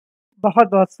बहुत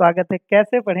बहुत स्वागत है।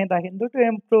 कैसे पढ़ें the Hindu to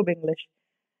improve English.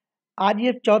 आज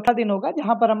ये चौथा दिन होगा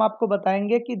जहां पर हम आपको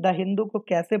बताएंगे कि द हिंदू को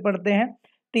कैसे पढ़ते हैं।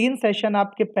 3 सेशन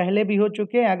आपके पहले भी हो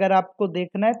चुके हैं। अगर आपको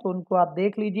देखना है तो उनको आप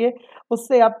देख लीजिए।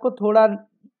 उससे आपको थोड़ा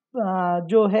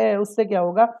जो है उससे क्या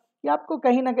होगा कि आपको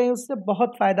कहीं न कहीं उससे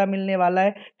बहुत फ़ायदा मिलने वाला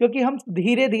है, क्योंकि हम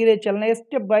धीरे-धीरे चल रहे हैं,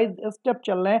 स्टेप बाय स्टेप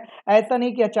चल रहे हैं। ऐसा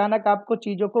नहीं कि अचानक आपको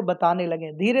चीज़ों को बताने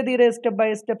लगें। धीरे-धीरे स्टेप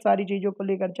बाय स्टेप सारी चीज़ों को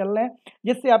लेकर चल रहे हैं,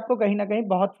 जिससे आपको कहीं न कहीं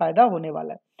बहुत फ़ायदा होने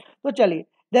वाला है। तो चलिए,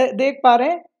 देख पा रहे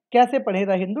हैं कैसे पढ़ें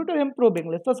the Hindu to improve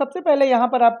English. तो सबसे पहले यहाँ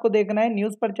पर आपको देखना है,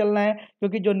 न्यूज़ पर चलना है,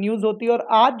 क्योंकि जो न्यूज़ होती है और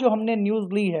आज जो हमने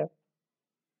न्यूज़ ली है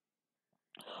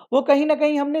वो कहीं न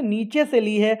कहीं हमने नीचे से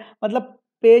ली है, मतलब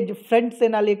पेज फ्रंट से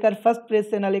ना लेकर, फर्स्ट पेज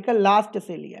से ना लेकर लास्ट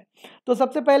से लिया है। तो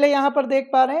सबसे पहले यहाँ पर देख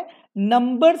पा रहे हैं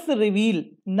नंबर्स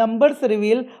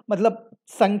रिवील मतलब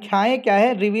संख्याएँ क्या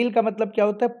है, रिवील का मतलब क्या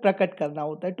होता है, प्रकट करना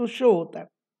होता है, टू शो होता है।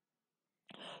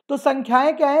 तो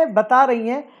संख्याएं क्या है, बता रही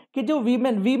हैं कि जो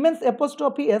वीमेन्स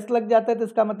एपोस्ट्रोफी एस लग जाता है तो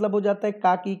इसका मतलब हो जाता है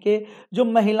काकी के, जो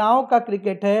महिलाओं का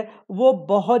क्रिकेट है वो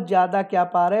बहुत ज्यादा क्या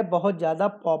पा रहा है, बहुत ज्यादा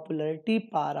पॉपुलैरिटी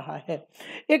पा रहा है।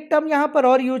 एक टर्म यहाँ पर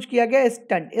और यूज किया गया,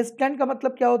 स्टंट। स्टंट का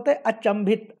मतलब क्या होता है,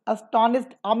 अचंभित, अस्टॉनिस्ड,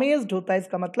 अमेज्ड होता है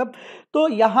इसका मतलब। तो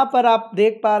यहाँ पर आप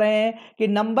देख पा रहे हैं कि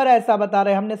नंबर ऐसा बता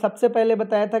रहे हैं। हमने सबसे पहले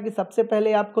बताया था कि सबसे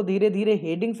पहले आपको धीरे धीरे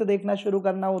हेडिंग से देखना शुरू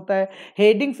करना होता है।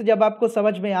 हेडिंग्स जब आपको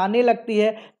समझ में आने लगती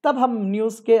है तब हम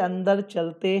न्यूज के अंदर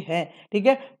चलते हैं। ठीक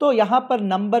है, तो यहां पर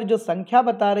नंबर जो संख्या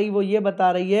बता रही वो ये बता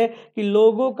रही है कि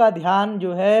लोगों का ध्यान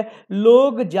जो है,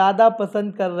 लोग ज्यादा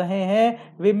पसंद कर रहे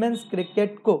हैं विमेंस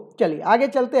क्रिकेट को। चलिए आगे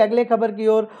चलते हैं अगले खबर की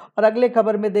ओर, और अगले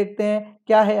खबर में देखते हैं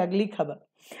क्या है अगली खबर।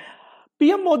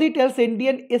 PM Modi tales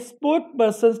Indian sport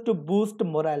person to boost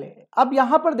moral. अब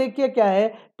यहां पर देखिए क्या है,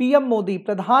 पीएम मोदी,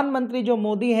 प्रधानमंत्री जो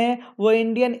मोदी हैं वो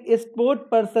इंडियन स्पोर्ट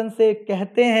पर्सन से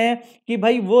कहते हैं कि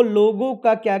भाई वो लोगों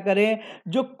का क्या करें,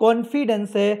 जो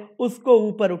कॉन्फिडेंस है उसको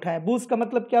ऊपर उठाएं। बूस्ट का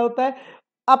मतलब क्या होता है,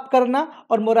 अप करना,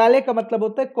 और मोराले का मतलब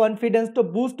होता है कॉन्फिडेंस। तो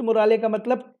बूस्ट मोराले का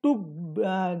मतलब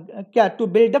क्या, टू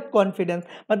बिल्ड अप कॉन्फिडेंस,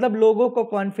 मतलब लोगों को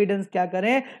कॉन्फिडेंस क्या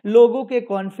करें, लोगों के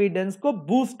कॉन्फिडेंस को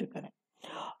बूस्ट करें।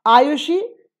 आयुषी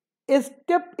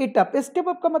स्टेप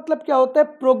अप का मतलब क्या होता है,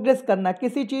 प्रोग्रेस करना,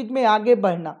 किसी चीज में आगे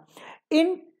बढ़ना।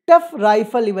 इन टफ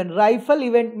राइफल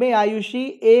इवेंट में आयुषी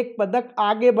एक पदक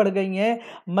आगे बढ़ गई हैं।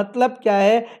 मतलब क्या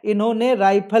है, इन्होंने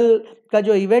राइफल का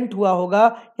जो इवेंट हुआ होगा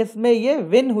इसमें ये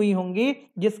विन हुई होंगी,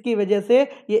 जिसकी वजह से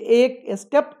ये एक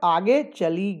स्टेप आगे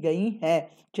चली गई हैं।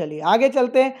 चलिए आगे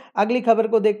चलते हैं, अगली खबर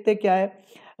को देखते क्या है।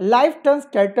 Life turns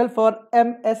turtle for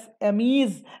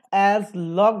MSMEs as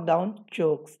lockdown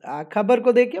chokes. खबर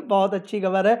को देखिए, बहुत अच्छी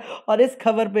खबर है, और इस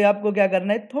खबर पे आपको क्या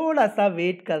करना है, थोड़ा सा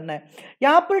वेट करना है।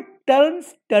 यहाँ पर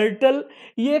टर्न्स टर्टल,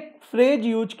 ये एक फ्रेज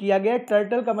यूज किया गया है।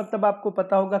 टर्टल का मतलब आपको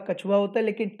पता होगा कछुआ होता है,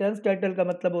 लेकिन टर्न्स टर्टल का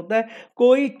मतलब होता है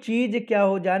कोई चीज क्या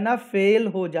हो जाना, फेल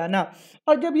हो जाना।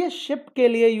 और जब ये शिप के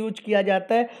लिए यूज किया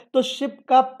जाता है तो शिप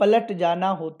का पलट जाना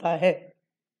होता है।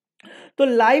 तो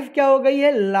लाइफ क्या हो गई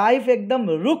है, लाइफ एकदम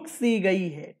रुक सी गई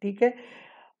है। ठीक है,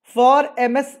 फॉर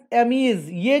एमएसएमईज,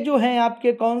 ये जो हैं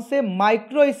आपके कौन से,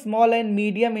 micro small and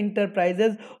medium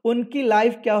enterprises, उनकी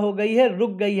लाइफ क्या हो गई है,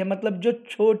 रुक गई है। मतलब जो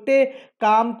छोटे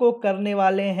काम को करने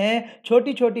वाले हैं,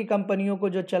 छोटी छोटी कंपनियों को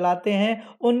जो चलाते हैं,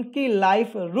 उनकी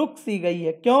लाइफ रुक सी गई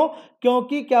है। क्यों?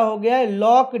 क्योंकि क्या हो गया है,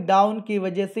 लॉकडाउन की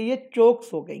वजह से ये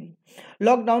चोक्स हो गई।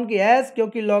 लॉकडाउन की एस,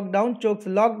 क्योंकि लॉकडाउन चोक्स,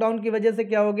 लॉकडाउन की वजह से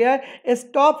क्या हो गया है,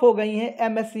 स्टॉप हो गई हैं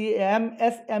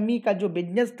एमएसएमई का जो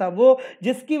बिजनेस था वो,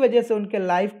 जिसकी वजह से उनके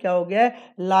लाइफ क्या हो गया है,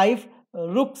 लाइफ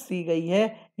रुक सी गई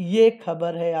है। ये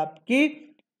खबर है आपकी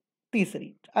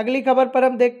तीसरी। अगली खबर पर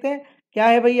हम देखते हैं क्या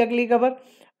है भाई अगली खबर।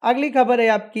 अगली खबर है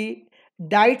आपकी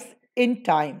डाइट्स इन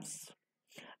टाइम्स।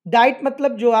 डाइट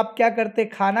मतलब जो आप क्या करते,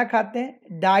 खाना खाते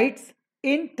हैं। Diets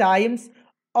in times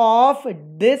of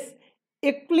this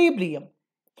equilibrium.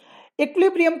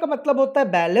 Equilibrium का मतलब होता है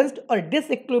बैलेंस्ड, और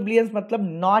डिसइक्विलिब्रियम मतलब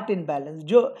नॉट इन बैलेंस।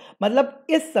 जो मतलब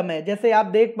इस समय जैसे आप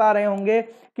देख पा रहे होंगे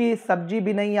कि सब्जी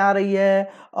भी नहीं आ रही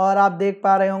है, और आप देख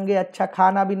पा रहे होंगे अच्छा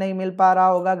खाना भी नहीं मिल पा रहा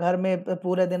होगा, घर में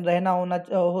पूरे दिन रहना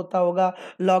होता होगा।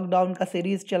 लॉकडाउन का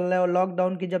सीरीज चल रहा है, और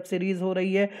लॉकडाउन की जब सीरीज हो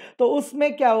रही है तो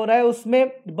उसमें क्या हो रहा है,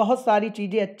 उसमें बहुत सारी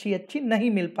चीज़ें अच्छी अच्छी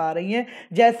नहीं मिल पा रही हैं।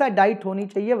 जैसा डाइट होनी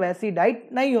चाहिए वैसी डाइट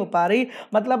नहीं हो पा रही।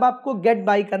 मतलब आपको गेट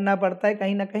बाई करना पड़ता है,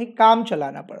 कहीं ना कहीं काम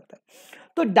चलाना पड़ता है।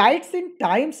 तो diets in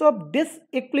times of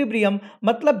disequilibrium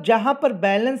मतलब जहां पर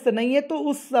बैलेंस नहीं है, तो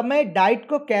उस समय डाइट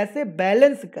को कैसे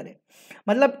बैलेंस करें।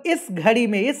 मतलब इस घड़ी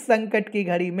में, इस संकट की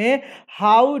घड़ी में,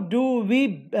 how do we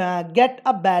get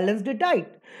a balanced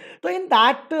diet. तो इन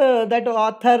दैट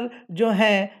ऑथर जो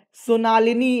हैं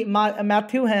सोनालिनी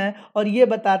मैथ्यू हैं, और ये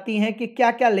बताती हैं कि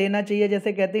क्या क्या लेना चाहिए।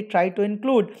 जैसे कहती, try to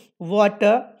include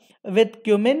water with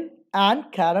cumin, and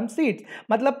carom seeds.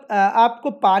 मतलब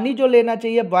आपको पानी जो लेना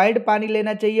चाहिए, बॉइल्ड पानी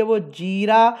लेना चाहिए, वो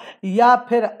जीरा या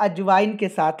फिर अजवाइन के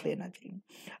साथ लेना चाहिए।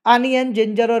 अनियन,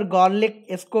 जिंजर और गार्लिक,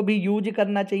 इसको भी यूज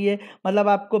करना चाहिए। मतलब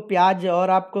आपको प्याज और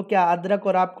आपको क्या अदरक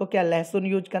और आपको क्या लहसुन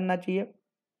यूज करना चाहिए।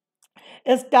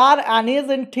 स्टार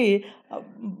एनीज इन टी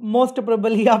मोस्ट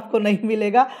प्रोबेबली आपको नहीं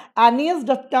मिलेगा। एनीज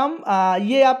द टर्म,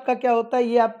 ये आपका क्या होता है,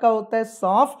 ये आपका होता है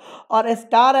सौंफ। और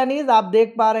स्टार एनीज आप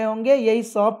देख पा रहे होंगे, यही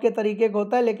सौंफ के तरीके का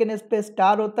होता है, लेकिन इस पे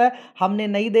स्टार होता है। हमने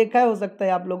नहीं देखा है, हो सकता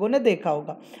है आप लोगों ने देखा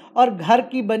होगा। और घर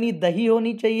की बनी दही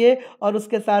होनी चाहिए और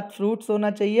उसके साथ फ्रूट्स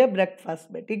होना चाहिए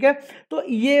ब्रेकफास्ट में, ठीक है। तो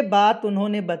ये बात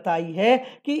उन्होंने बताई है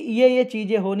कि ये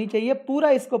चीज़ें होनी चाहिए। पूरा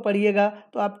इसको पढ़िएगा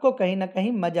तो आपको कहीं ना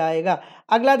कहीं मजा आएगा।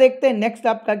 अगला देखते हैं, नेक्स्ट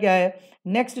आपका क्या है।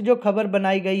 नेक्स्ट जो खबर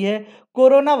बनाई गई है,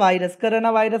 corona virus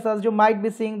as you might be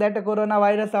seeing that a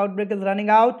coronavirus outbreak is running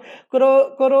out.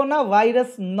 Corona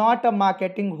virus not a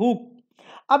marketing hook.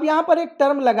 अब यहां पर एक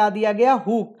टर्म लगा दिया गया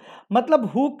हुक। मतलब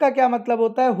हुक का क्या मतलब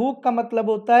होता है? हुक का मतलब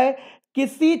होता है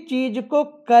किसी चीज को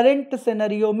करंट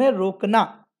सिनेरियो में रोकना।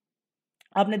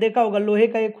 आपने देखा होगा लोहे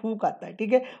का एक हुक आता है,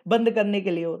 ठीक है, बंद करने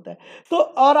के लिए होता है। तो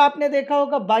और आपने देखा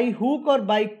होगा बाई हुक और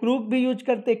बाई क्रूक भी यूज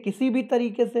करते हैं किसी भी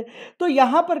तरीके से। तो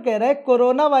यहां पर कह रहा है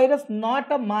corona virus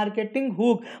not a marketing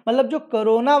hook. मतलब जो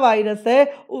कोरोना वायरस है,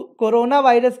 कोरोना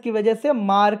वायरस की वजह से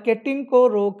मार्केटिंग को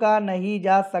रोका नहीं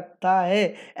जा सकता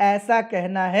है, ऐसा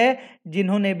कहना है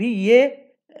जिन्होंने भी ये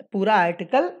पूरा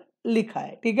आर्टिकल लिखा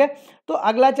है, ठीक है। तो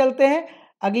अगला चलते हैं,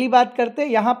 अगली बात करते हैं।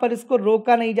 यहां पर इसको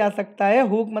रोका नहीं जा सकता है,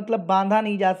 हुक मतलब बांधा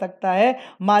नहीं जा सकता है,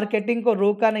 मार्केटिंग को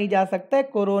रोका नहीं जा सकता है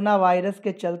कोरोना वायरस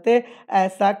के चलते,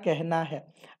 ऐसा कहना है।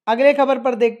 अगले खबर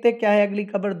पर देखते हैं क्या है। अगली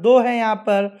खबर दो है यहाँ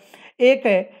पर। एक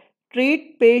है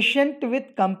ट्रीट पेशेंट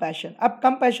विथ कंपैशन। अब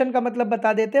कंपैशन का मतलब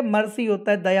बता देते हैं, मर्सी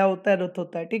होता है, दया होता है, रुत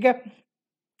होता है, ठीक है।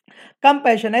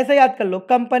 कंपैशन ऐसे याद कर लो,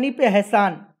 कंपनी पे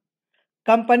एहसान,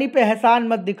 कंपनी पे एहसान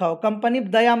मत दिखाओ, कंपनी पे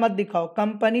दया मत दिखाओ,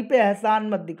 कंपनी पे एहसान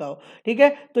मत दिखाओ, ठीक है।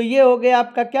 तो ये हो गया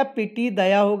आपका क्या, पिटी,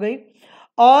 दया हो गई।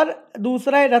 और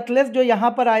दूसरा है रथलेस, जो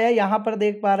यहां पर आया, यहां पर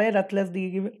देख पा रहे हैं रथलेस दी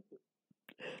गई।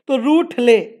 तो रूठ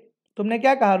ले, तुमने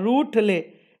क्या कहा, रूठ ले,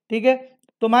 ठीक है।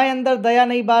 तुम्हारे अंदर दया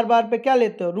नहीं, बार बार पे क्या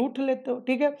लेते हो, रूठ लेते हो,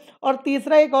 ठीक है। और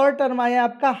तीसरा एक और टर्म आया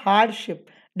आपका hardship,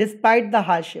 despite the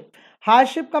hardship.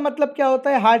 Hardship का मतलब क्या होता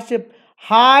है, हार्डशिप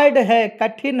हार्ड है,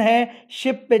 कठिन है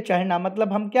शिप पे चढ़ना।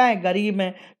 मतलब हम क्या है, गरीब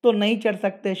हैं तो नहीं चढ़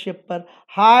सकते शिप पर,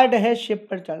 हार्ड है शिप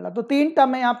पर चढ़ना। तो तीन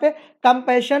टर्म है यहाँ पे।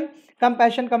 कंपैशन,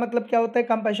 कंपैशन का मतलब क्या होता है,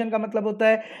 कंपैशन का मतलब होता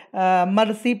है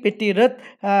मर्सी, पिटी, रथ,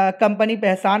 कंपनी पे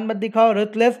एहसान मत दिखाओ,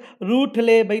 रथलेस, रूठ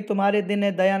ले, भाई तुम्हारे दिन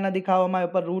है, दया ना दिखाओ हमारे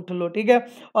ऊपर, रूठ लो, ठीक है।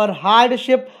 और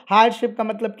हार्डशिप, हार्डशिप का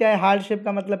मतलब क्या है, हार्डशिप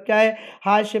का मतलब क्या है,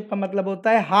 हार्डशिप का मतलब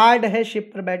होता है हार्ड है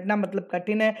शिप पर बैठना, मतलब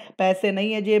कठिन है, पैसे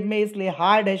नहीं है जेब में इसलिए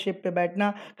हार्ड है शिप पे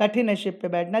बैठना, कठिन है शिप पे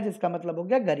बैठना, जिसका मतलब हो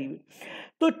गया गरीबी।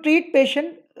 तो ट्रीट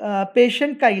पेशेंट,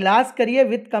 पेशेंट का इलाज करिए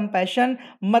विथ कंपैशन,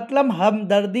 मतलब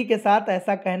हमदर्दी के साथ,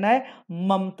 ऐसा कहना है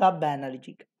ममता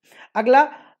बनर्जी का। अगला,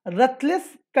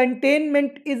 रथलेस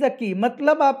कंटेनमेंट इज अ की।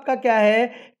 मतलब आपका क्या है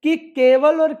कि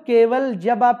केवल और केवल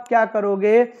जब आप क्या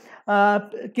करोगे,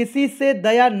 किसी से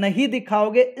दया नहीं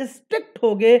दिखाओगे, स्ट्रिक्ट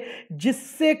होगे,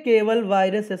 जिससे केवल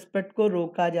वायरस स्प्रेड को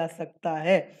रोका जा सकता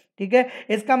है, ठीक है।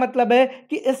 इसका मतलब है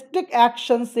कि स्ट्रिक्ट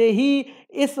एक्शन से ही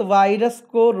इस वायरस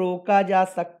को रोका जा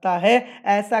सकता है,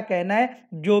 ऐसा कहना है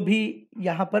जो भी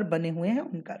यहां पर बने हुए हैं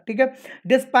उनका, ठीक है।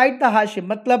 डिस्पाइट द हार्डशिप,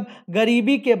 मतलब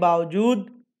गरीबी के बावजूद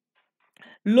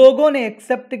लोगों ने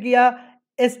एक्सेप्ट किया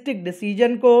स्ट्रिक्ट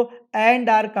डिसीजन को, and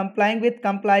are complying with,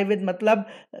 comply with मतलब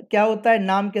क्या होता है,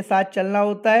 नाम के साथ चलना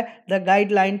होता है, द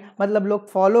गाइडलाइन मतलब लोग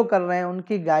फॉलो कर रहे हैं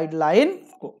उनकी गाइडलाइन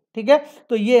को, ठीक है।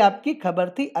 तो ये आपकी खबर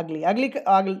थी।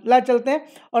 अगला चलते हैं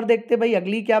और देखते हैं भाई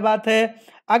अगली क्या बात है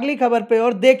अगली खबर पे।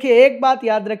 और देखिए एक बात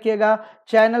याद रखिएगा,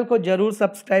 चैनल को जरूर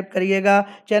सब्सक्राइब करिएगा।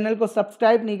 चैनल को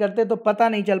सब्सक्राइब नहीं करते तो पता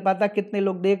नहीं चल पाता कितने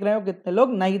लोग देख रहे हो, कितने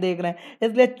लोग नहीं देख रहे हैं,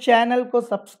 इसलिए चैनल को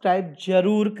सब्सक्राइब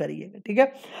जरूर करिएगा, ठीक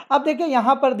है। अब देखिए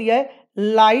यहां पर दिया है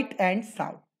लाइट एंड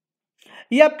साउंड,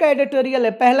 ये आपका एडिटोरियल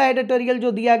है। पहला एडिटोरियल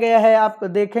जो दिया गया है आप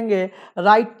देखेंगे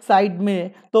राइट साइड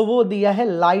में, तो वो दिया है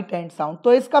लाइट एंड साउंड।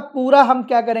 तो इसका पूरा हम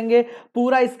क्या करेंगे,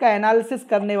 पूरा इसका एनालिसिस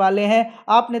करने वाले हैं।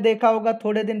 आपने देखा होगा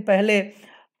थोड़े दिन पहले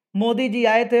मोदी जी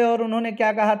आए थे और उन्होंने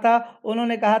क्या कहा था,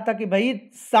 उन्होंने कहा था कि भाई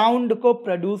साउंड को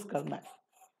प्रोड्यूस करना है,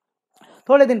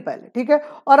 थोड़े दिन पहले, ठीक है।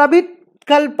 और अभी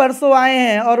कल परसों आए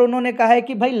हैं और उन्होंने कहा है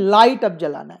कि भाई लाइट अब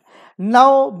जलाना है,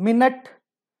 9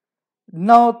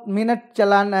 मिनट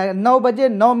चलाना है, 9 बजे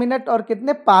 9 मिनट और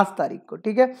कितने 5 तारीख को,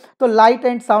 ठीक है। तो लाइट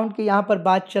एंड साउंड की यहाँ पर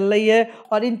बात चल रही है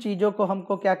और इन चीज़ों को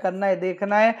हमको क्या करना है,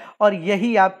 देखना है। और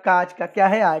यही आपका आज का क्या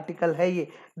है, आर्टिकल है, ये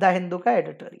द हिंदू का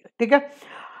एडिटोरियल, ठीक है।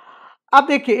 अब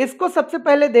देखिए, इसको सबसे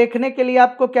पहले देखने के लिए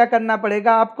आपको क्या करना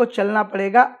पड़ेगा, आपको चलना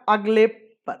पड़ेगा अगले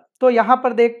पर। तो यहां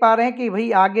पर देख पा रहे हैं कि भाई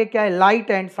आगे क्या है,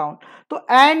 लाइट एंड साउंड। तो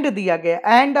एंड दिया गया,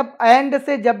 एंड। अब एंड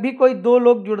से जब भी कोई दो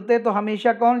लोग जुड़ते तो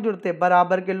हमेशा कौन जुड़ते,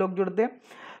 बराबर के लोग जुड़ते।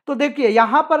 तो देखिए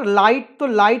यहां पर लाइट, तो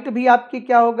लाइट भी आपकी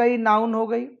क्या हो गई, नाउन हो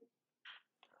गई।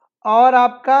 और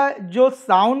आपका जो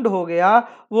साउंड हो गया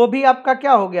वो भी आपका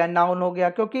क्या हो गया, नाउन हो गया,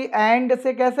 क्योंकि एंड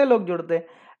से कैसे लोग जुड़ते,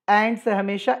 एंड से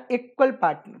हमेशा इक्वल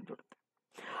पार्टनर जुड़ते।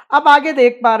 अब आगे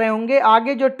देख पा रहे होंगे,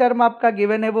 आगे जो टर्म आपका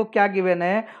गिवन है वो क्या गिवन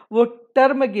है, वो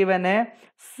टर्म गिवन है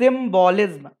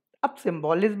सिंबॉलिज्म। अब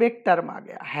सिंबॉलिज्म एक टर्म आ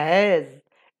गया, हैज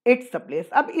इट्स अ प्लेस।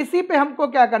 अब इसी पे हमको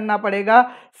क्या करना पड़ेगा,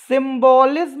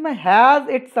 symbolism has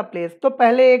it's a place. तो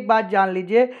पहले एक बात जान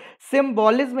लीजिए,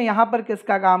 सिंबॉलिज्म यहां पर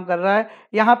किसका काम कर रहा है,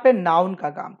 यहां पे नाउन का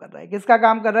काम कर रहा है। किसका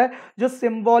काम कर रहा है, जो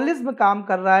सिंबॉलिज्म काम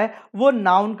कर रहा है वो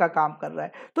नाउन का काम कर रहा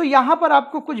है। तो यहां पर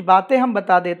आपको कुछ बातें हम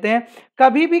बता देते हैं।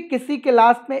 कभी भी किसी के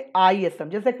लास्ट में आईएसएम,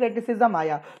 जैसे क्रिटिसिज्म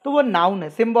आया तो वो नाउन है,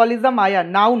 सिंबॉलिज्म आया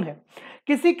नाउन है।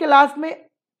 किसी के लास्ट में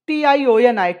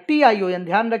टीआईओएन आए, टीआईओएन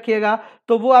ध्यान रखिएगा,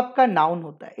 तो वो आपका नाउन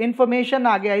होता है। इंफॉर्मेशन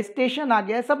आ गया, स्टेशन आ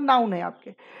गया, सब नाउन है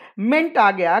आपके। मेंट आ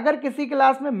गया, अगर किसी के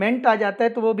लास्ट में मेंट आ जाता है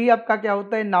तो वो भी आपका क्या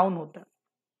होता है, नाउन होता है।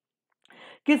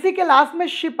 किसी के लास्ट में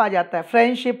शिप आ जाता है,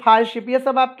 फ्रेंडशिप, हार्डशिप, ये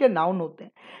सब आपके नाउन होते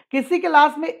हैं। किसी के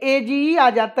लास्ट में एजीई आ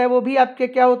जाता है, वो भी आपके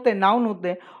क्या होते हैं, नाउन होते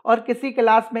हैं। और किसी के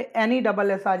लास्ट में एनी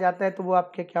डबल एस आ जाता है तो वो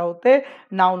आपके क्या होते हैं,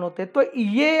 नाउन होते हैं। तो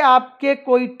ये आपके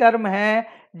कोई टर्म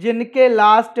है जिनके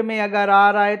लास्ट में अगर आ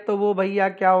रहा है तो वो भैया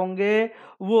क्या होंगे,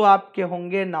 वो आपके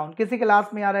होंगे नाउन। किसी के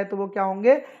लास्ट में आ रहा है तो वो क्या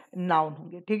होंगे, नाउन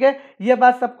होंगे। ठीक है, ये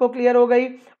बात सबको क्लियर हो गई।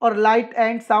 और लाइट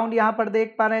एंड साउंड यहां पर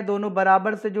देख पा रहे हैं, दोनों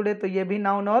बराबर से जुड़े, तो ये भी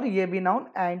नाउन और ये भी नाउन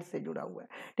एंड से जुड़ा हुआ है।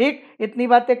 ठीक, इतनी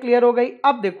बातें क्लियर हो गई।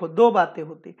 अब देखो दो बातें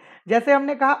होती, जैसे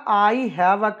हमने कहा आई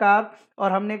हैव अ कार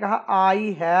और हमने कहा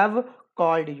आई हैव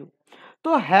कॉल्ड यू।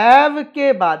 तो हैव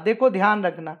के बाद देखो ध्यान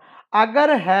रखना,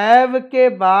 अगर हैव के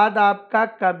बाद आपका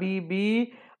कभी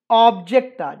भी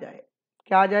ऑब्जेक्ट आ जाए,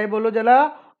 क्या आ जाए बोलो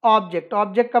जरा, ऑब्जेक्ट।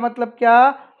 ऑब्जेक्ट का मतलब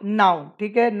क्या, नाउन।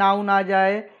 ठीक है, नाउन आ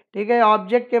जाए। ठीक है,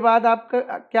 ऑब्जेक्ट के बाद आपका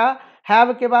क्या,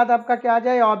 हैव के बाद आपका क्या आ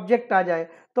जाए, ऑब्जेक्ट आ जाए,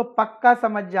 तो पक्का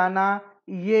समझ जाना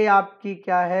ये आपकी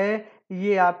क्या है,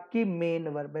 ये आपकी मेन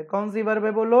वर्ब है। कौन सी वर्ब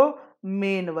है बोलो,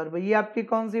 मेन वर्ब। ये आपकी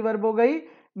कौन सी वर्ब हो गई,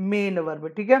 मेन वर्ब।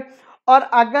 ठीक है, और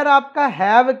अगर आपका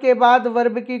हैव के बाद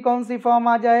वर्ब की कौन सी फॉर्म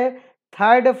आ जाए,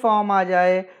 थर्ड फॉर्म आ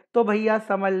जाए, तो भैया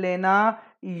समझ लेना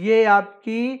ये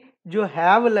आपकी जो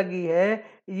हैव लगी है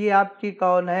ये आपकी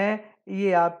कौन है,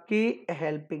 ये आपकी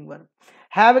हेल्पिंग वर्ब।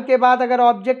 हैव के बाद अगर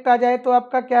ऑब्जेक्ट आ जाए तो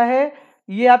आपका क्या है,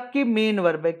 ये आपकी मेन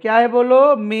वर्ब है। क्या है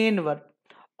बोलो, मेन वर्ब।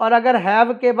 और अगर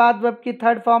हैव के बाद वर्ब की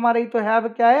थर्ड फॉर्म आ रही तो हैव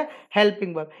क्या है,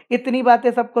 हेल्पिंग वर्ब। इतनी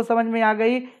बातें सबको समझ में आ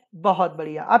गई, बहुत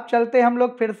बढ़िया। अब चलते हैं हम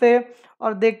लोग फिर से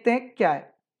और देखते हैं क्या है।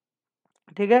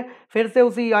 ठीक है, फिर से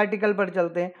उसी आर्टिकल पर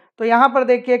चलते हैं। तो यहां पर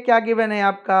देखिए क्या गिवन है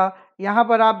आपका, यहां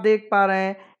पर आप देख पा रहे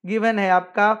हैं गिवन है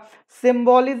आपका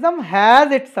symbolism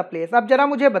has it's a place. अब जरा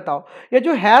मुझे बताओ, ये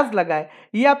जो हैज लगा है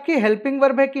ये आपकी हेल्पिंग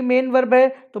वर्ब है कि मेन वर्ब है,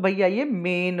 तो भैया ये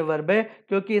मेन वर्ब है,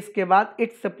 क्योंकि इसके बाद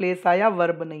इट्स प्लेस आया,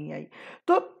 वर्ब नहीं आई।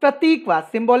 तो प्रतीकवाद,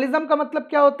 सिंबॉलिज्म का मतलब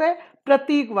क्या होता है,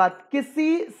 प्रतीकवाद।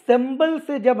 किसी सिंबल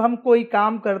से जब हम कोई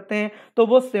काम करते हैं तो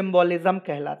वो सिंबॉलिज्म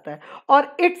कहलाता है।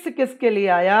 और इट्स किसके लिए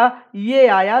आया, ये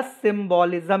आया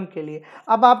सिंबॉलिज्म के लिए।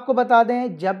 अब आपको बता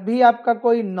दें, जब भी आपका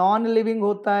कोई नॉन लिविंग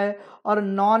होता है और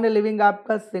नॉन लिविंग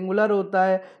आपका सिंगुलर होता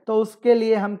है तो उसके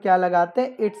लिए हम क्या लगाते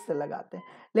हैं, इट्स लगाते हैं।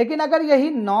 लेकिन अगर यही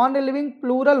नॉन लिविंग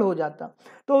प्लूरल हो जाता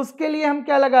तो उसके लिए हम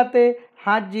क्या लगाते,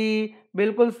 हाँ जी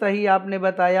बिल्कुल सही आपने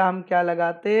बताया, हम क्या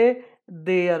लगाते,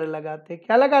 देयर लगाते।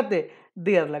 क्या लगाते,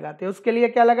 देयर लगाते। उसके लिए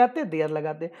क्या लगाते, देयर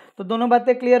लगाते। तो दोनों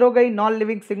बातें क्लियर हो गई। नॉन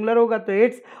लिविंग सिंगुलर होगा तो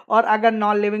इट्स, और अगर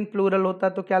नॉन लिविंग प्लूरल होता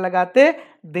तो क्या लगाते,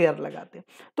 देयर लगाते।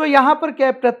 तो यहां पर क्या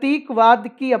है, प्रतीकवाद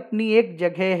की अपनी एक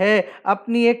जगह है,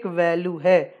 अपनी एक वैल्यू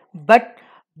है।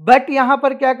 बट यहां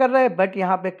पर क्या कर रहा है, बट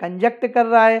यहां पे कंजक्ट कर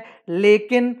रहा है,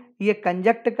 लेकिन ये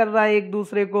कंजक्ट कर रहा है एक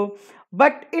दूसरे को।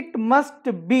 But it must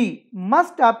be,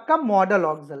 must आपका मॉडल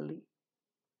ऑक्सिलरी।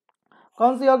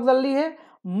 कौन सी ऑक्सिलरी है,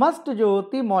 मस्ट जो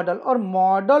होती मॉडल। और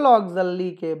मॉडल ऑक्सिलरी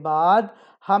के बाद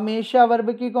हमेशा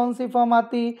वर्ब की कौन सी फॉर्म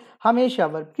आती, हमेशा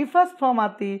वर्ब की फर्स्ट फॉर्म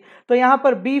आती। तो यहां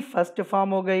पर बी फर्स्ट फॉर्म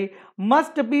हो गई।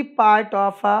 Must be part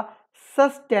of a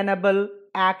sustainable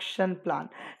action plan,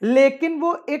 लेकिन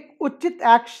वो एक उचित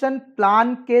एक्शन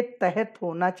प्लान के तहत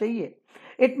होना चाहिए।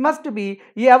 इट मस्ट बी,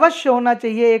 ये अवश्य होना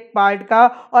चाहिए एक पार्ट का,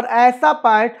 और ऐसा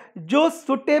पार्ट जो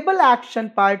सुटेबल एक्शन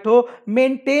पार्ट हो,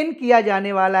 मेंटेन किया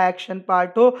जाने वाला एक्शन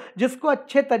पार्ट हो, जिसको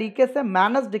अच्छे तरीके से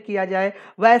मैनेज्ड किया जाए,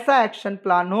 वैसा एक्शन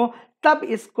प्लान हो, तब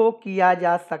इसको किया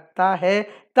जा सकता है,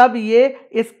 तब ये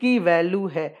इसकी वैल्यू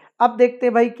है। अब देखते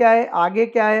हैं भाई क्या है, आगे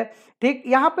क्या है। ठीक,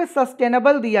 यहाँ पे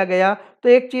सस्टेनेबल दिया गया, तो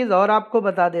एक चीज और आपको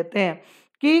बता देते हैं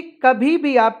कि कभी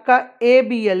भी आपका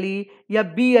ABLE या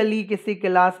BLE किसी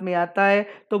क्लास में आता है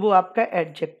तो वो आपका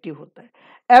एडजेक्टिव होता है,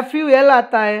 FUL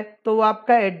आता है तो वो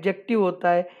आपका एडजेक्टिव होता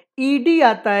है, ED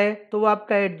आता है तो वो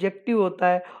आपका एडजेक्टिव होता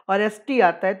है, और ST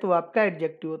आता है तो वो आपका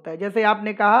एडजेक्टिव होता है। जैसे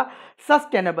आपने कहा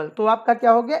सस्टेनेबल तो आपका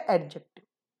क्या हो गया, एडजेक्टिव।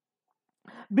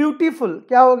 ब्यूटीफुल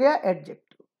क्या हो गया,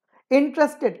 एडजेक्टिव।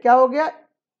 इंटरेस्टेड क्या हो गया,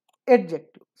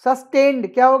 एडजेक्टिव।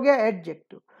 सस्टेन्ड क्या हो गया,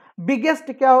 एडजेक्टिव।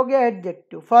 बिगेस्ट क्या हो गया,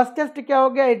 एडजेक्टिव। फास्टेस्ट क्या हो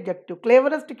गया, एडजेक्टिव।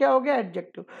 क्लेवरेस्ट क्या हो गया,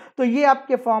 एडजेक्टिव। तो ये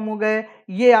आपके फॉर्म हो गए,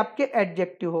 ये आपके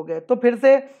एडजेक्टिव हो गए। तो फिर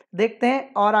से देखते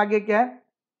हैं और आगे क्या है।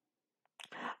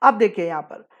 अब देखिए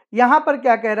यहां पर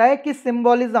क्या कह रहा है कि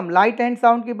सिंबोलिज्म, लाइट एंड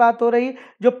साउंड की बात हो रही,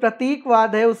 जो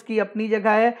प्रतीकवाद है उसकी अपनी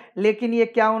जगह है, लेकिन ये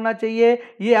क्या होना चाहिए,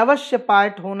 ये अवश्य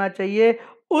पार्ट होना चाहिए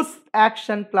उस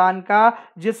एक्शन प्लान का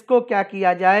जिसको क्या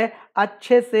किया जाए,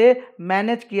 अच्छे से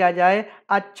मैनेज किया जाए,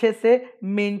 अच्छे से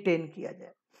मेंटेन किया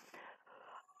जाए।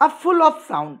 अब फुल ऑफ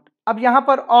साउंड, अब यहां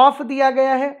पर ऑफ दिया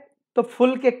गया है तो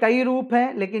फुल के कई रूप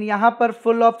हैं, लेकिन यहां पर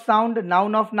full of sound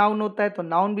noun of noun होता है तो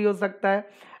नाउन भी हो सकता है।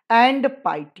 एंड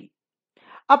पाइटी,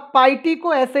 अब पाइटी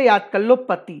को ऐसे याद कर लो,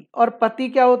 पति, और पति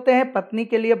क्या होते हैं, पत्नी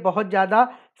के लिए बहुत ज्यादा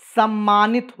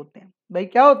सम्मानित होते हैं। भाई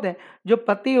क्या होते हैं, जो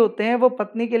पति होते हैं वो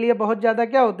पत्नी के लिए बहुत ज्यादा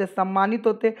क्या होते हैं, सम्मानित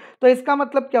होते हैं। तो इसका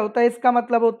मतलब क्या होता है, इसका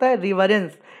मतलब होता है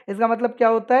रिवरेंस। इसका मतलब क्या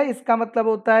होता है, इसका मतलब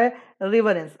होता है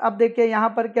रिवरेंस। अब देखिए यहां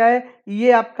पर क्या है,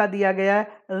 ये आपका दिया गया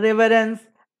है reverence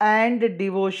and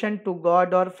devotion to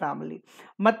God और फैमिली,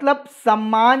 मतलब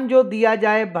सम्मान जो दिया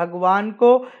जाए भगवान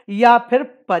को या फिर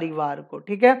परिवार को।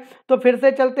 ठीक है, तो फिर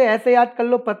से चलते, ऐसे याद कर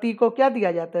लो, पति को क्या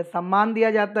दिया जाता है, सम्मान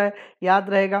दिया जाता है, याद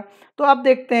रहेगा। तो अब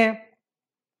देखते हैं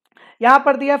यहां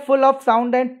पर दिया full of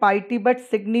sound and पाइटी but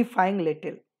signifying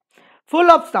little. Full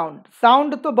of sound,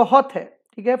 sound तो बहुत है,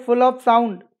 ठीक है, फुल ऑफ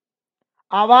साउंड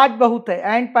आवाज बहुत है,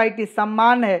 एंड पाइटी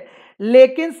सम्मान है,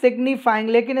 लेकिन सिग्निफाइंग,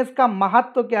 लेकिन इसका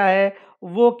महत्व तो क्या है,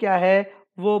 वो क्या है,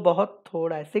 वो बहुत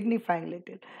थोड़ा है। Signifying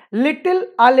little, little,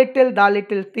 a little, the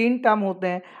little, तीन टर्म होते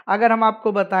हैं। अगर हम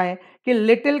आपको बताएं कि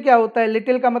लिटिल क्या होता है,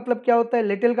 लिटिल का मतलब क्या होता है,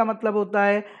 लिटिल का मतलब होता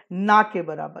है ना के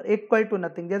बराबर, इक्वल टू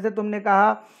नथिंग। जैसे तुमने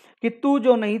कहा कि तू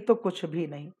जो नहीं तो कुछ भी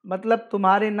नहीं, मतलब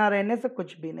तुम्हारे ना रहने से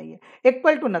कुछ भी नहीं है,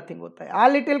 इक्वल टू नथिंग होता है। आ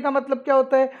लिटिल का मतलब क्या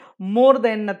होता है, मोर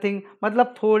देन नथिंग,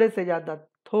 मतलब थोड़े से ज्यादा,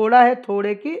 थोड़ा है,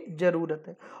 थोड़े की जरूरत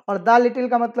है। और द लिटिल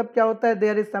का मतलब क्या होता है,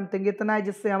 देयर इज समथिंग, इतना है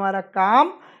जिससे हमारा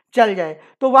काम चल जाए।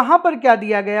 तो वहां पर क्या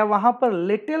दिया गया, वहां पर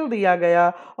लिटिल दिया गया,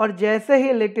 और जैसे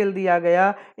ही लिटिल दिया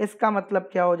गया इसका मतलब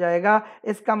क्या हो जाएगा,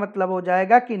 इसका मतलब हो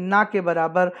जाएगा कि ना के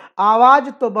बराबर।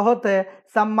 आवाज तो बहुत है,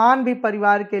 सम्मान भी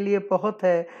परिवार के लिए बहुत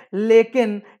है,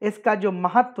 लेकिन इसका जो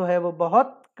महत्व है वो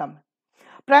बहुत कम है।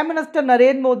 Prime minister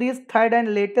Narendra Modi third and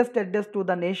latest address to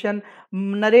the nation,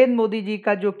 Narendra Modi ji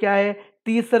का जो क्या है,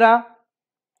 तीसरा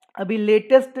अभी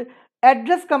लेटेस्ट,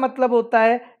 एड्रेस का मतलब होता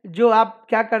है जो आप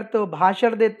क्या करते हो,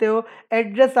 भाषण देते हो।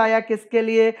 एड्रेस आया किसके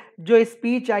लिए, जो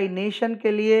स्पीच आई नेशन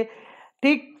के लिए।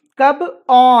 ठीक, कब,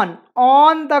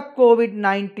 ऑन द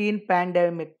कोविड-19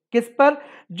 पैंडेमिक, किस पर,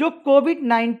 जो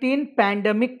कोविड-19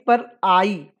 पैंडेमिक पर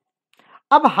आई।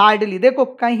 अब हार्डली देखो,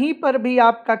 कहीं पर भी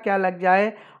आपका क्या लग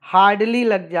जाए, हार्डली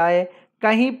लग जाए,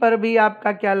 कहीं पर भी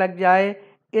आपका क्या लग जाए,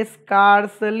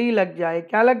 स्कार्सली लग जाए,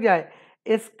 क्या लग जाए,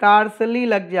 स्कार्सली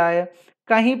लग जाए,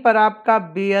 कहीं पर आपका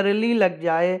बेयरली लग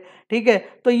जाए। ठीक है,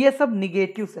 तो ये सब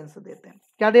निगेटिव सेंस देते हैं,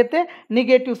 क्या देते हैं,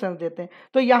 निगेटिव सेंस देते हैं।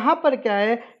 तो यहां पर क्या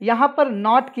है, यहां पर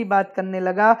नॉट की बात करने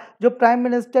लगा, जो प्राइम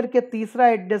मिनिस्टर के तीसरा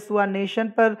एड्रेस हुआ नेशन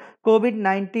पर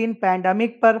कोविड-19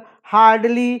 पैंडेमिक पर,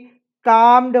 हार्डली,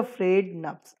 काम्ड, फ्रेड,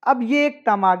 नर्व्स। अब ये एक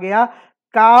टर्म आ गया,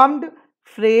 काम्ड,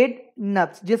 फ्रेड,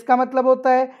 नर्व्स, जिसका मतलब होता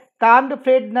है, काम्ड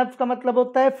फ्रेड नर्व्स का मतलब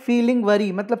होता है फीलिंग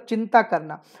वरी, मतलब चिंता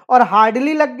करना, और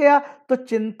हार्डली लग गया तो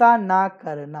चिंता ना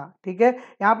करना। ठीक है,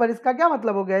 यहां पर इसका क्या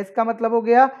मतलब हो गया, इसका मतलब हो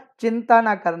गया चिंता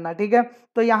ना करना। ठीक है,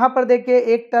 तो यहां पर देखिए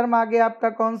एक टर्म आ गया आपका,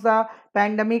 कौन सा,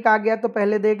 पैंडेमिक आ गया। तो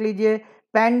पहले देख लीजिए,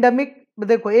 पैंडेमिक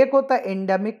देखो, एक होता है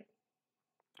एंडेमिक।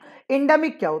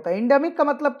 इंडेमिक क्या होता है, इंडेमिक का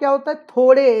मतलब क्या होता है,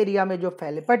 थोड़े एरिया में जो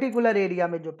फैले, पर्टिकुलर एरिया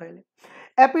में जो फैले।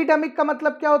 एपिडेमिक का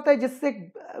मतलब क्या होता है, जिससे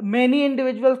मेनी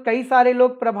इंडिविजुअल्स, कई सारे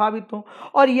लोग प्रभावित हों।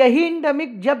 और यही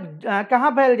इंडेमिक जब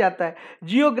कहाँ फैल जाता है,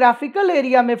 जियोग्राफिकल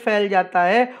एरिया में फैल जाता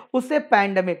है, उसे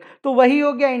पैंडेमिक। तो वही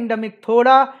हो गया, इंडेमिक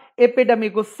थोड़ा,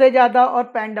 एपिडेमिक उससे ज्यादा, और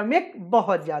पैंडेमिक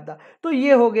बहुत ज्यादा। तो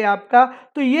ये हो गया आपका।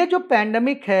 तो ये जो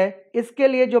पैंडेमिक है, इसके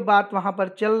लिए जो बात वहां पर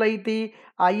चल रही थी,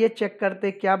 आइए चेक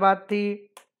करते क्या बात थी।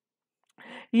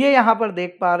 ये यहां पर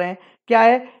देख पा रहे हैं क्या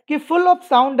है कि फुल ऑफ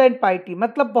साउंड एंड पाइटी,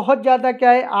 मतलब बहुत ज्यादा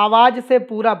क्या है, आवाज से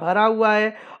पूरा भरा हुआ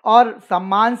है और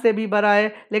सम्मान से भी भरा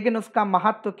है, लेकिन उसका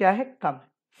महत्व क्या है, कम है।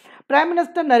 प्राइम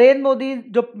मिनिस्टर नरेंद्र मोदी,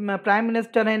 जो प्राइम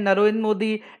मिनिस्टर हैं Narendra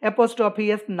Modi, apostrophe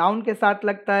S noun के साथ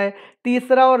लगता है।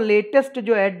 तीसरा और लेटेस्ट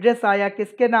जो एड्रेस आया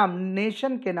किसके नाम,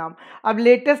 नेशन के नाम। अब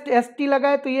लेटेस्ट एसटी लगा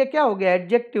है तो ये क्या हो गया,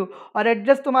 एडजेक्टिव, और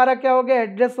एड्रेस तुम्हारा क्या हो गया,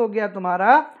 एड्रेस हो गया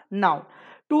तुम्हारा noun.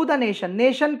 To the nation,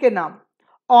 nation के नाम।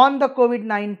 On the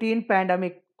covid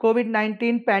 pandemic,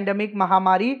 covid pandemic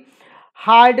महामारी।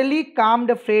 हार्डली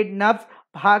काम्ड फ्रेड नर्व्स,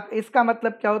 भाग, इसका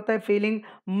मतलब क्या होता है, फीलिंग,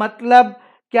 मतलब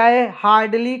क्या है,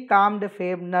 हार्डली काम्ड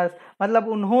फेब नर्स, मतलब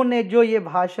उन्होंने जो ये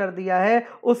भाषण दिया है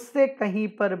उससे कहीं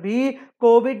पर भी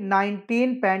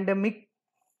कोविड-19 पैंडेमिक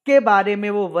के बारे में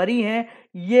वो वरी हैं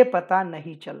ये पता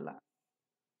नहीं चल रहा।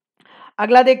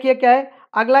 अगला देखिए क्या है,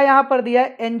 अगला यहां पर दिया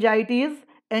है एंजाइटीज।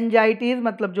 एंजाइटीज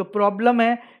मतलब जो प्रॉब्लम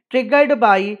है, ट्रिगर्ड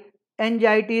बाई,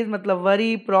 एंजाइटीज मतलब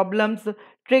वरी, प्रॉब्लम्स,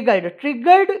 ट्रिगर्ड,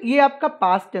 ट्रिगर्ड ये आपका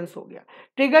पास्ट टेंस हो गया।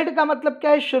 ट्रिगर्ड का मतलब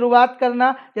क्या है, शुरुआत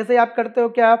करना, जैसे आप करते हो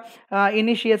क्या,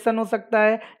 इनिशिएशन हो सकता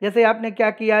है, जैसे आपने क्या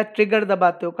किया, ट्रिगर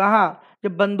दबाते हो, कहाँ,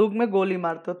 जब बंदूक में गोली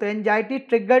मारते हो। तो anxiety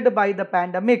triggered by the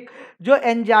pandemic, जो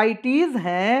एंजाइटीज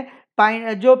हैं,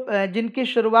 जो जिनकी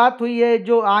शुरुआत हुई है,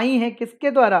 जो आई हैं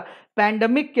किसके द्वारा,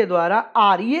 पैंडेमिक के द्वारा।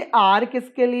 आर, ये आर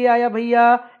किसके लिए आया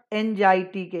भैया,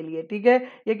 एंजाइटी के लिए, ठीक है,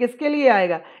 ये किसके लिए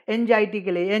आएगा, एंजाइटी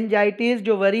के लिए। एंजाइटीज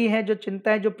जो वरी हैं, जो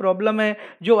चिंताएं, जो प्रॉब्लम है,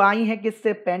 जो आई हैं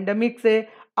किससे, पैंडेमिक से,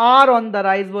 आर ऑन द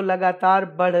राइज, वो लगातार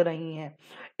बढ़ रही हैं।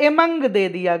 एमंग दे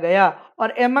दिया गया,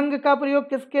 और एमंग का प्रयोग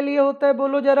किसके लिए होता है,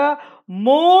 बोलो जरा,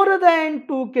 मोर देन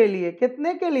टू के लिए।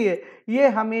 कितने के लिए, ये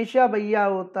हमेशा भैया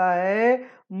होता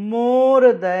है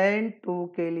मोर देन टू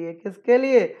के लिए। किसके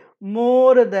लिए,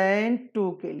 मोर देन टू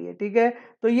के लिए, ठीक है।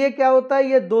 तो ये क्या होता है,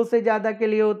 ये दो से ज्यादा के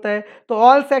लिए होता है। तो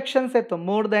ऑल सेक्शन से तो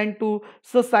मोर देन टू,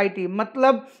 सोसाइटी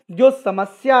मतलब जो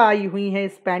समस्या आई हुई है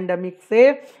इस पैंडेमिक से,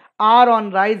 आर ऑन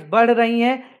राइज, बढ़ रही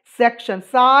हैं, सेक्शन,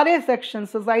 सारे सेक्शन,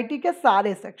 सोसाइटी के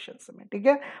सारे सेक्शंस में, ठीक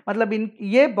है, मतलब इन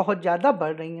ये बहुत ज्यादा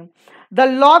बढ़ रही हैं। द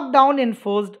लॉकडाउन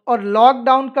इन्फोर्स्ड, और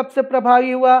लॉकडाउन कब से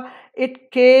प्रभावी हुआ, इट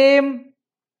केम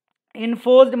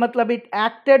इन्फोर्स्ड मतलब इट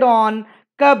एक्टेड ऑन,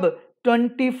 कब,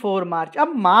 24 मार्च।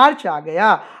 अब मार्च आ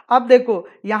गया, अब देखो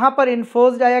यहां पर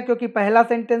इन्फोर्स्ड आया क्योंकि पहला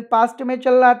सेंटेंस पास्ट में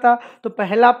चल रहा था, तो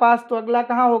पहला पास्ट तो अगला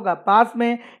कहां होगा, पास्ट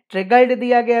में। ट्रिगर्ड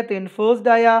दिया गया तो इन्फोर्स्ड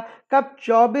आया, कब,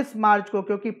 24 मार्च को,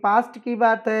 क्योंकि पास्ट की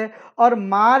बात है। और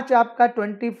मार्च आपका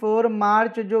 24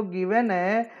 मार्च जो गिवन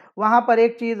है, वहां पर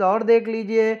एक चीज और देख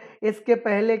लीजिए, इसके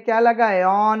पहले क्या लगा है,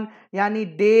 ऑन, यानी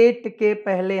डेट के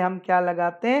पहले हम क्या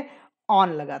लगाते हैं, ऑन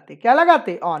लगाते, क्या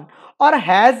लगाते, ऑन। और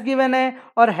हैज गिवन है,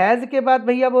 और हैज के बाद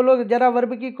भैया बोलो जरा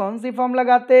वर्ब की कौन सी फॉर्म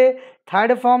लगाते,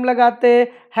 थर्ड फॉर्म लगाते,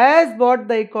 has bought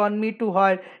the economy to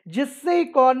halt, जिससे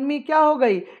इकोनॉमी क्या हो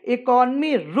गई,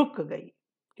 इकोनॉमी रुक गई,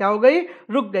 क्या हो गई,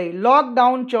 रुक गई।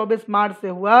 लॉकडाउन 24 मार्च से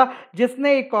हुआ,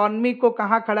 जिसने इकोनॉमी को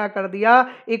कहां खड़ा कर दिया,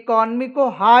 इकोनॉमी को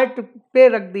हार्ट पे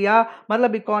रख दिया,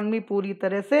 मतलब इकोनॉमी पूरी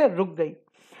तरह से रुक गई।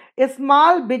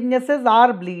 Small businesses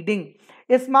are bleeding,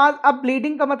 small, अब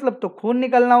ब्लीडिंग का मतलब तो खून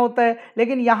निकलना होता है,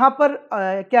 लेकिन यहाँ पर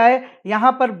क्या है,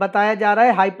 यहाँ पर बताया जा रहा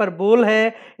है हाइपरबोल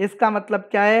है। इसका मतलब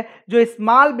क्या है, जो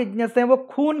स्मॉल बिजनेस है वो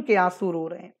खून के आंसू रो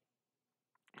रहे हैं,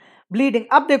 ब्लीडिंग।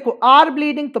 अब देखो आर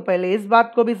ब्लीडिंग, तो पहले इस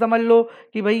बात को भी समझ लो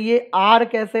कि भाई ये आर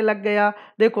कैसे लग गया।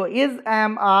 देखो इज,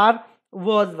 एम, आर,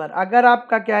 वॉज, वर। अगर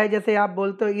आपका क्या है, जैसे आप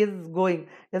बोलते हो इज गोइंग,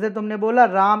 जैसे तुमने बोला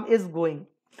राम इज गोइंग,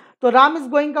 तो राम इज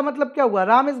गोइंग का मतलब क्या हुआ,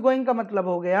 राम इज गोइंग का मतलब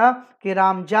हो गया कि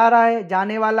राम जा रहा है,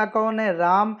 जाने वाला कौन है,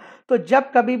 राम। तो जब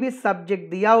कभी भी सब्जेक्ट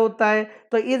दिया होता है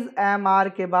तो इज, एम, आर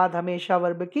के बाद हमेशा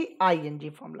वर्ब की आईएनजी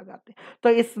फॉर्म लगाते हैं।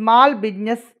 तो स्मॉल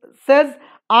बिजनेसेस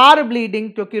आर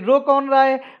ब्लीडिंग, क्योंकि रो कौन रहा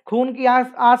है, खून की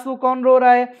आंसू कौन रो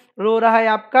रहा है, रो रहा है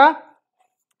आपका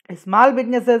स्मॉल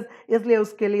बिजनेसेस, इसलिए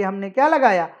उसके लिए हमने क्या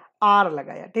लगाया, आर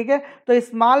लगाया, ठीक है। तो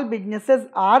स्मॉल बिजनेसेस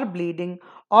आर ब्लीडिंग।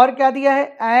 और क्या दिया है,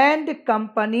 एंड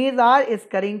कंपनीज आर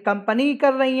स्करिंग, कंपनी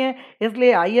कर रही हैं,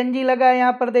 इसलिए आईएनजी लगा है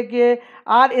यहाँ पर। देखिए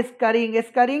आर स्करिंग,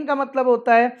 स्करिंग का मतलब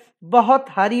होता है बहुत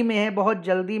हरी में है, बहुत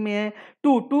जल्दी में है।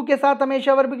 टू, टू के साथ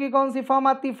हमेशा वर्ब की कौन सी फॉर्म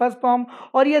आती, फर्स्ट फॉर्म।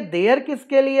 और ये देयर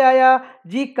किसके लिए आया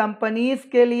जी, कंपनीज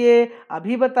के लिए।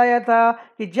 अभी बताया था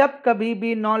कि जब कभी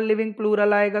भी नॉन लिविंग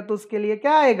प्लूरल आएगा तो उसके लिए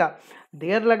क्या आएगा,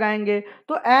 देयर लगाएंगे।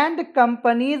 तो and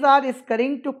companies are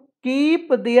स्करिंग to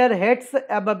keep their heads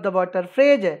above the water,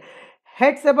 phrase है,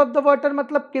 हेड्स अबव द वाटर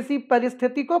मतलब किसी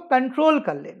परिस्थिति को कंट्रोल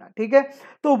कर लेना, ठीक है।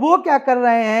 तो वो क्या कर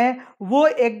रहे हैं, वो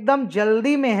एकदम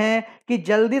जल्दी में हैं कि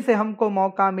जल्दी से हमको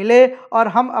मौका मिले और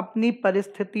हम अपनी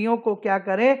परिस्थितियों को क्या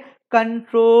करें,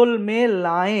 कंट्रोल में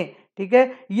लाएं, ठीक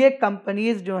है। ये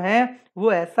कंपनीज जो हैं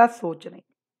वो ऐसा सोच रही।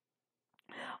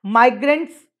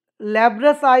 Migrants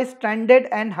labourers are stranded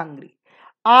and hungry,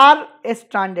 are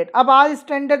stranded. अब आर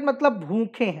स्ट्रैंडेड मतलब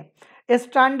भूखे हैं,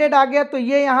 स्टैंडर्ड आ गया तो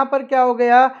ये यहाँ पर क्या हो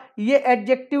गया, ये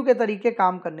एडजेक्टिव के तरीके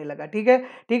काम करने लगा। ठीक है,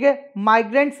 ठीक है।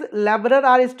 माइग्रेंट्स लेबरर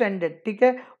आर स्टैंडर्ड, ठीक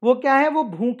है, वो क्या है, वो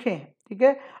भूखे हैं। ठीक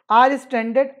है, आर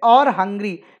स्टैंडर्ड और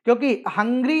हंग्री, क्योंकि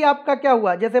हंग्री आपका क्या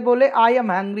हुआ, जैसे बोले आई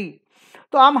एम हंग्री,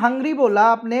 तो आम हंग्री बोला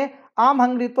आपने, आम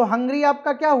हंग्री, तो हंग्री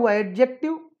आपका क्या हुआ,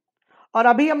 एडजेक्टिव। और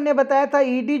अभी हमने बताया था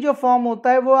ईडी जो फॉर्म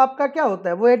होता है वो आपका क्या होता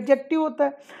है, वो एडजेक्टिव होता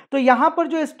है। तो यहां पर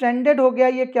जो स्टैंडर्ड हो गया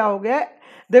ये क्या हो गया है,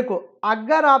 देखो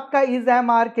अगर आपका इज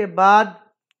एम आर के बाद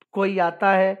कोई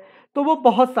आता है तो वो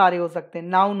बहुत सारे हो सकते हैं,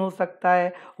 नाउन हो सकता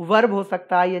है, वर्ब हो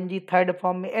सकता है आईएनजी थर्ड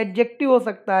फॉर्म में, एडजेक्टिव हो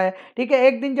सकता है। ठीक है,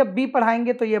 एक दिन जब बी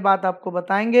पढ़ाएंगे तो ये बात आपको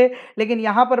बताएंगे, लेकिन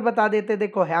यहाँ पर बता देते,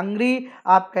 देखो हंग्री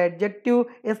आपका एडजेक्टिव,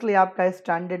 इसलिए आपका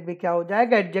स्टैंडर्ड भी क्या हो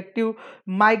जाएगा, एडजेक्टिव।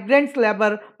 माइग्रेंट्स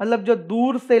लेबर मतलब जो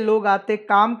दूर से लोग आते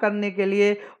काम करने के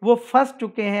लिए, वो फंस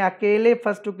चुके हैं, अकेले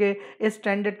फंस चुके,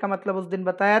 स्टैंडर्ड का मतलब उस दिन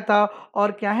बताया था।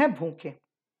 और क्या है, भूखे।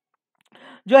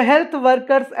 जो health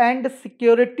workers and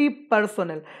security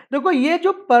personnel, देखो ये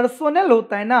जो पर्सोनल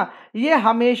होता है ना, ये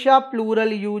हमेशा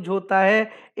प्लूरल यूज होता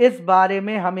है, इस बारे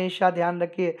में हमेशा ध्यान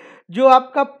रखिए। जो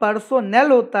आपका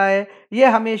पर्सोनल होता है ये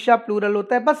हमेशा प्लूरल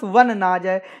होता है, बस वन ना आ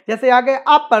जाए, जैसे आ गए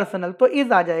आप पर्सनल तो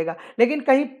इज आ जाएगा, लेकिन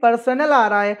कहीं पर्सनल आ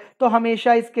रहा है तो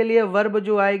हमेशा इसके लिए वर्ब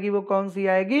जो आएगी वो कौन सी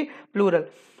आएगी, प्लूरल।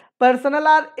 पर्सनल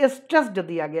आर स्ट्रेस्ड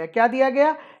दिया गया, क्या दिया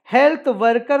गया, health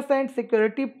workers and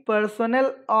security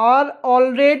personal और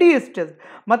ऑलरेडी स्ट्रेस्ड,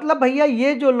 मतलब भैया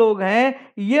ये जो लोग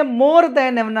हैं ये मोर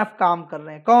देन एनफ काम कर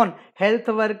रहे हैं। कौन, health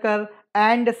worker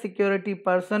and security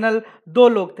personal, दो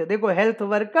लोग थे। देखो हेल्थ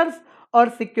वर्कर्स और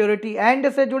सिक्योरिटी एंड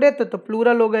से जुड़े थे तो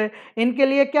प्लूरल हो गए, इनके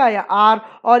लिए क्या है, आर,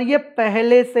 और ये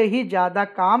पहले से ही ज्यादा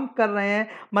काम कर रहे हैं,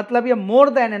 मतलब ये मोर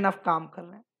देन एनफ काम कर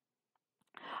रहे हैं।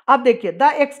 अब देखिए द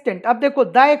एक्सटेंट, अब देखो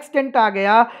द एक्सटेंट आ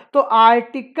गया तो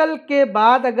आर्टिकल के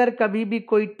बाद अगर कभी भी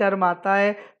कोई टर्म आता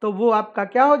है तो वो आपका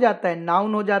क्या हो जाता है,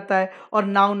 नाउन हो जाता है, और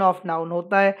नाउन ऑफ नाउन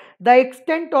होता है। The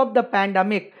extent of the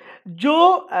pandemic,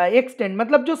 जो एक्सटेंट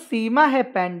मतलब जो सीमा है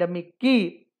पैंडमिक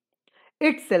की,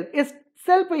 इटसेल्फ, इस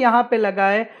सेल्फ यहां पे लगा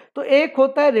है तो एक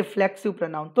होता है रिफ्लेक्सिव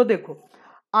प्रोनाउन। तो देखो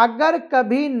अगर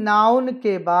कभी नाउन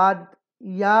के बाद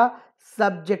या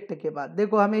सब्जेक्ट के बाद,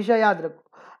 देखो हमेशा याद रखो,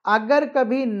 अगर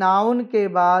कभी नाउन के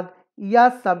बाद या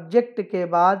सब्जेक्ट के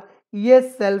बाद ये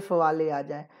सेल्फ वाले आ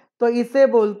जाए तो इसे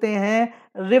बोलते हैं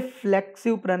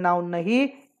रिफ्लेक्सिव प्रोनाउन, नहीं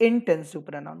इंटेंसिव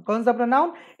प्रोनाउन। कौन सा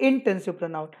प्रोनाउन, इंटेंसिव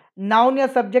प्रोनाउन। नाउन या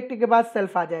सब्जेक्ट के बाद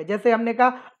सेल्फ आ जाए, जैसे हमने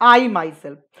कहा आई my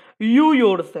self, you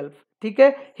your self, ठीक है,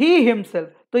 ही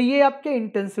हिमसेल्फ, तो ये आपके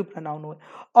इंटेंसिव प्रोनाउन हुए।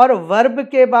 और वर्ब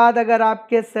के बाद अगर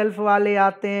आपके सेल्फ वाले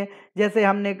आते हैं, जैसे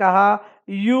हमने कहा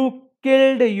you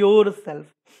killed your self,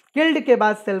 killed के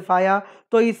बाद सेल्फ आया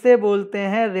तो इसे बोलते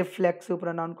हैं रिफ्लेक्सिव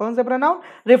प्रोनाउन। कौन से प्रोनाउन,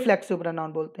 रिफ्लेक्सिव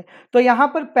प्रोनाउन बोलते हैं। तो यहां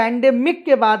पर पैंडेमिक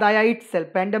के बाद आया इट सेल्फ,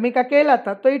 पैंडेमिक अकेला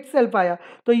था तो इट सेल्फ आया,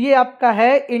 तो ये आपका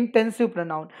है इंटेंसिव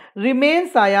प्रोनाउन।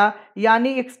 रिमेन्स आया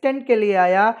यानी एक्सटेंट के लिए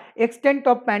आया, एक्सटेंट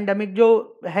ऑफ पैंडेमिक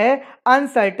जो है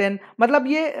अनसर्टेन, मतलब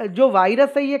ये जो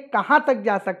वायरस है ये कहां तक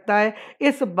जा सकता है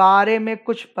इस बारे में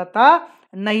कुछ पता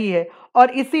नहीं है।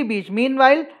 और इसी बीच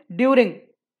मीनवाइल ड्यूरिंग,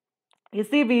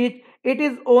 इसी बीच इट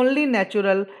इज ओनली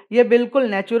नेचुरल, ये बिल्कुल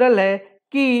नेचुरल है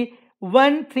कि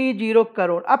 130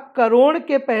 करोड़, अब करोड़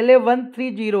के पहले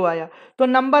 130 आया तो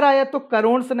नंबर आया तो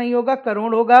करोड़ से नहीं होगा,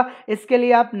 करोड़ होगा। इसके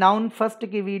लिए आप नाउन फर्स्ट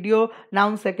की वीडियो,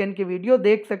 नाउन सेकंड की वीडियो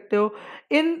देख सकते हो।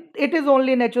 In it is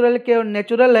only natural के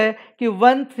नेचुरल है कि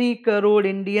 13 crore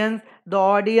Indians the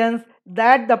audience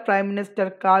that the prime minister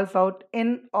calls out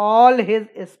in all his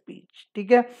speech.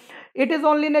 ठीक है, इट इज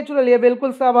ओनली नेचुरल, ये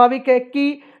बिल्कुल स्वाभाविक है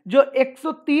कि जो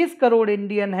 130 करोड़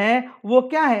इंडियन हैं वो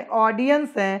क्या है,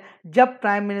 ऑडियंस हैं, जब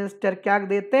प्राइम मिनिस्टर क्या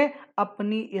देते हैं,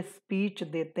 अपनी स्पीच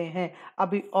देते हैं।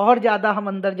 अभी और ज़्यादा हम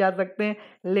अंदर जा सकते हैं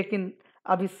लेकिन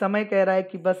अभी समय कह रहा है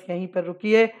कि बस यहीं पर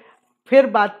रुकिए, फिर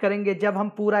बात करेंगे जब हम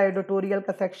पूरा एडिटोरियल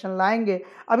का सेक्शन लाएंगे।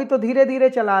 अभी तो धीरे धीरे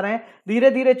चला रहे हैं,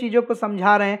 धीरे धीरे चीज़ों को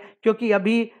समझा रहे हैं, क्योंकि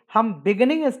अभी हम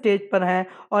बिगिनिंग स्टेज पर हैं।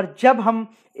 और जब हम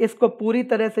इसको पूरी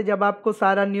तरह से, जब आपको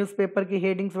सारा न्यूज़पेपर की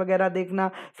हेडिंग्स वगैरह देखना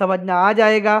समझना आ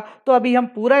जाएगा तो अभी हम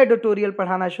पूरा एडिटोरियल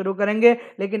पढ़ाना शुरू करेंगे,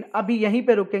 लेकिन अभी यहीं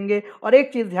पे रुकेंगे। और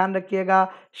एक चीज़ ध्यान रखिएगा,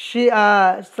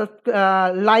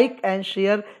 लाइक एंड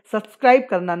शेयर, सब्सक्राइब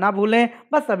करना ना भूलें।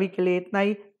 बस अभी के लिए इतना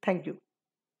ही, थैंक यू।